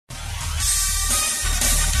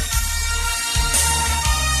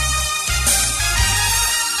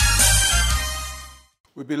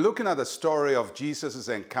We've been looking at the story of Jesus'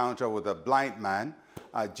 encounter with a blind man.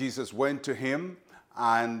 Jesus went to him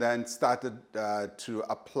and then started to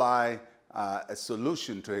apply a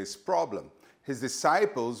solution to his problem. His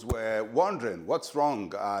disciples were wondering, what's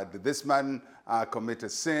wrong? Did this man commit a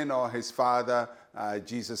sin or his father?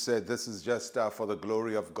 Jesus said, this is just for the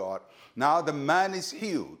glory of God. Now the man is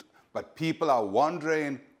healed, but people are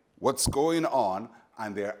wondering what's going on,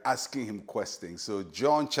 and they're asking him questions. So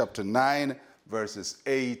John chapter 9, verses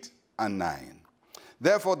 8 and 9.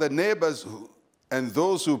 Therefore the neighbors and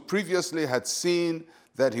those who previously had seen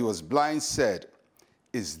that he was blind said,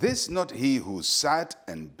 is this not he who sat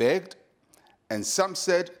and begged? And some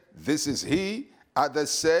said, this is he.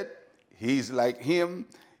 Others said, he's like him.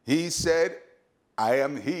 He said, I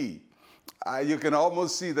am he. You can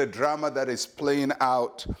almost see the drama that is playing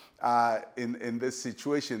out in this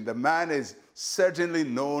situation. The man is certainly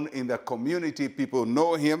known in the community. People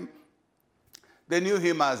know him. They knew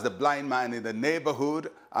him as the blind man in the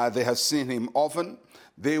neighborhood. They have seen him often.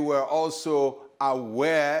 They were also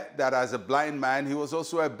aware that as a blind man, he was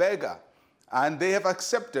also a beggar. And they have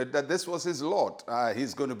accepted that this was his lot.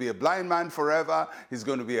 He's going to be a blind man forever. He's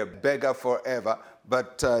going to be a beggar forever.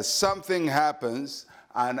 But something happens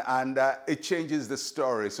and it changes the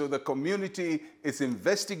story. So the community is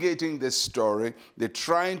investigating this story. They're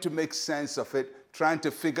trying to make sense of it, trying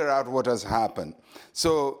to figure out what has happened.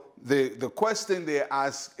 So the question they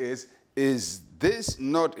ask is this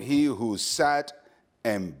not he who sat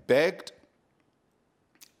and begged?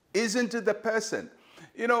 Isn't it the person?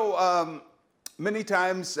 You know, many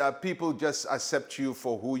times people just accept you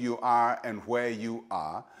for who you are and where you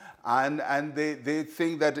are. And they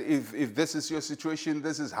think that if this is your situation,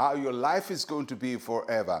 this is how your life is going to be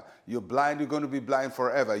forever. You're blind, you're going to be blind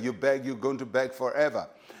forever. You beg, you're going to beg forever.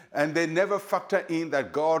 And they never factor in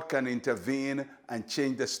that God can intervene and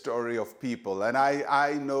change the story of people. And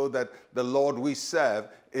I know that the Lord we serve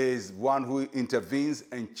is one who intervenes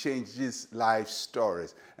and changes life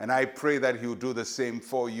stories. And I pray that he'll do the same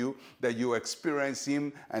for you, that you experience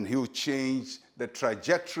him and he'll change the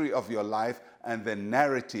trajectory of your life and the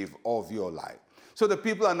narrative of your life. So the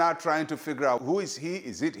people are now trying to figure out, who is he?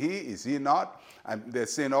 Is it he? Is he not? And they're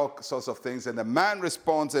saying all sorts of things. And the man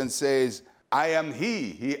responds and says, I am he.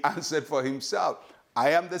 He answered for himself. I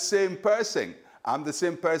am the same person. I'm the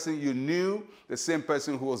same person you knew, the same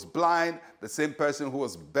person who was blind, the same person who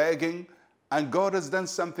was begging, and God has done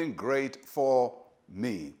something great for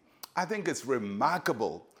me. I think it's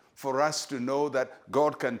remarkable for us to know that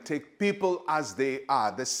God can take people as they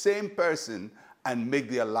are, the same person, and make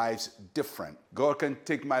their lives different. God can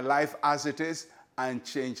take my life as it is and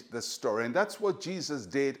change the story. And that's what Jesus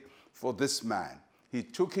did for this man. He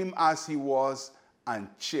took him as he was and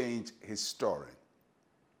changed his story.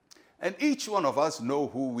 And each one of us know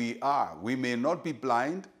who we are. We may not be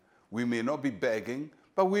blind, we may not be begging,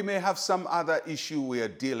 but we may have some other issue we are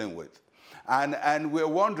dealing with. And we're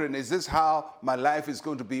wondering, is this how my life is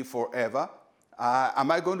going to be forever? Am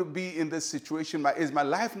I going to be in this situation? Is my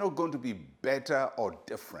life not going to be better or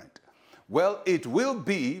different? Well, it will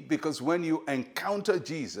be, because when you encounter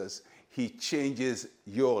Jesus, he changes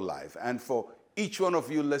your life. And for each one of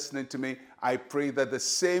you listening to me, I pray that the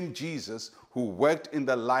same Jesus who worked in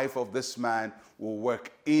the life of this man will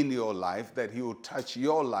work in your life, that he will touch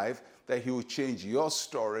your life, that he will change your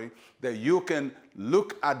story, that you can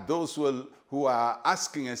look at those who are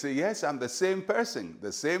asking and say, yes, I'm the same person,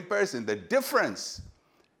 the same person. The difference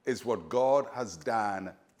is what God has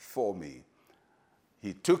done for me.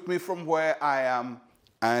 He took me from where I am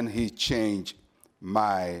and he changed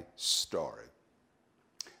my story.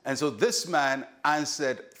 And so this man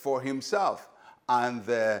answered for himself, and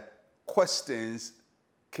the questions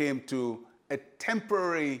came to a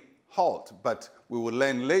temporary halt. But we will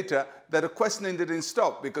learn later that the questioning didn't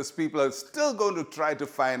stop, because people are still going to try to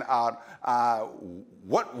find out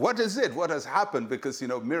what is it, what has happened, because, you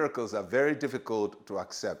know, miracles are very difficult to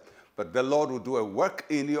accept. But the Lord will do a work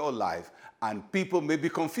in your life, and people may be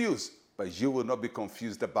confused, but you will not be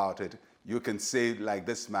confused about it. You can say, like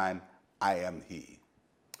this man, I am he.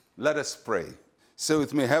 Let us pray. Say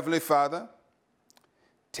with me, Heavenly Father,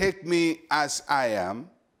 take me as I am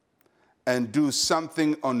and do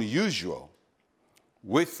something unusual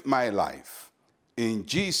with my life. In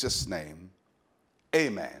Jesus' name,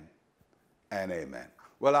 amen and amen.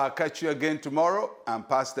 Well, I'll catch you again tomorrow. I'm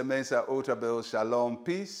Pastor Mensa, Otabil. Shalom,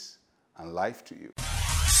 peace, and life to you.